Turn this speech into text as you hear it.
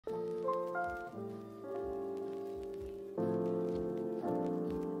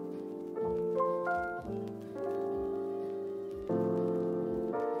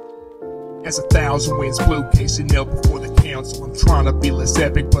As 1,000 winds blew, casing up before the council. I'm trying to be less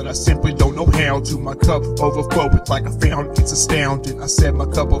epic, but I simply don't know how to. My cup overfloweth like I found, it's astounding. I said my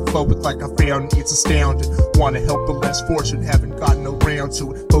cup overfloweth like I found, it's astounding. Wanna help the less fortunate, haven't gotten around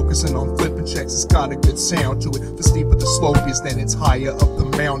to it. Focusing on flipping checks, it's got a good sound to it. The steeper the slope is, then it's higher up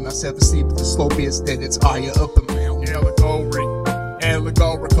the mountain. I said the steeper the slope is, then it's higher up the mountain.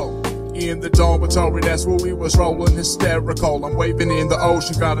 Allegorical. In the dormitory, that's where we was rolling hysterical. I'm waving in the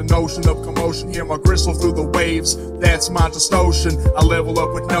ocean, got a notion of commotion. Hear my gristle through the waves, that's my distortion. I level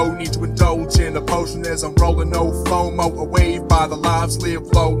up with no need to indulge in a potion as I'm rolling, no FOMO. A wave by the lives live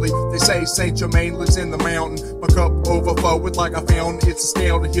lowly. They say Saint Germain lives in the mountain. My cup overfloweth like I found, it's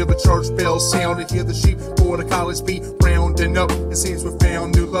astounding. Hear the church bells sounding, hear the sheep for the college beat rounding up. It seems we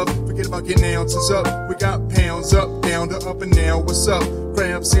found new love, forget about getting ounces up. We got pounds up, down to up and now, what's up?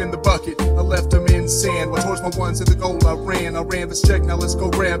 Crabs in the bucket, I left them in sand. Well, towards my ones in the goal I ran this check, now let's go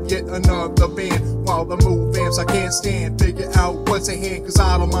grab yet another band. While the move amps I can't stand, figure out what's at hand, cause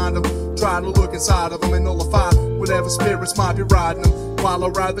I don't mind them. Try to look inside of them and nullify whatever spirits might be riding them. While I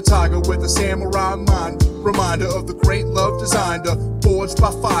ride the tiger with a samurai mind, reminder of the great love designed forged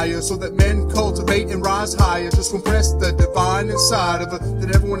by fire, so that men cultivate and rise higher, just to impress the divine inside of it,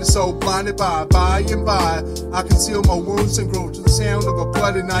 that everyone is so blinded by and by. I conceal my wounds and grow to the sound of a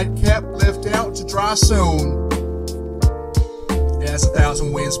bloody nightcap left out to dry soon. As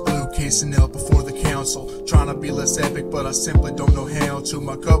 1,000 winds blew, casing up before the council. Trying to be less epic, but I simply don't know how to.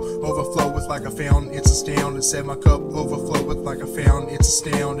 My cup overfloweth like I found, it's astounding. Said my cup overfloweth like I found, it's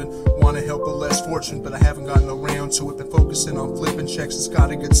astounding. Wanna help the less fortunate, but I haven't gotten around to it. Been focusing on flipping checks, it's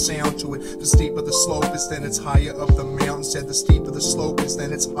got a good sound to it. The steeper the slope is, then it's higher up the mountain. Said the steeper the slope is,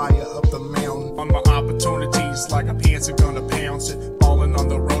 then it's higher up the mountain. On my opportunities, like a pants are gonna pounce it. Falling on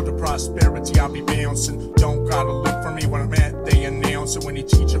the road to prosperity, I'll be bouncing. Don't gotta look for me when I'm at, they announce it. When you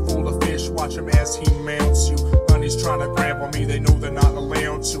teach a fool to fish, watch him as he mounts you. Honey's trying to grab on me, they know they're not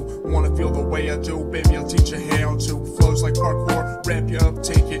allowed to. Wanna feel the way I do, baby, I'll teach you how to. Flows like parkour, wrap you up,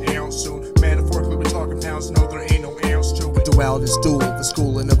 take you down soon. Metaphorically, we're talking pounds, no, there ain't no ounce to it. Duality's dual, the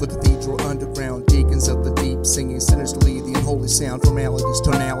schooling of the cathedral underground. Deacons of the deep, singing sinners to lead the unholy sound. Formalities,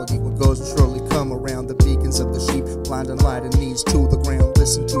 tonality, what goes will surely come around. The beacons of the sheep, blind and light and knees to the ground.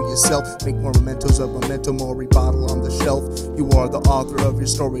 Listen to yourself, make more mementos of memento mori. Bottle on the shelf, you are the author of your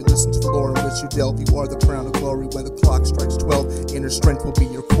story. Listen to the lore in which you delve, you are the crown of glory. When the clock strikes 12, inner strength will be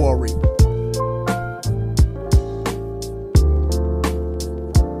your quarry.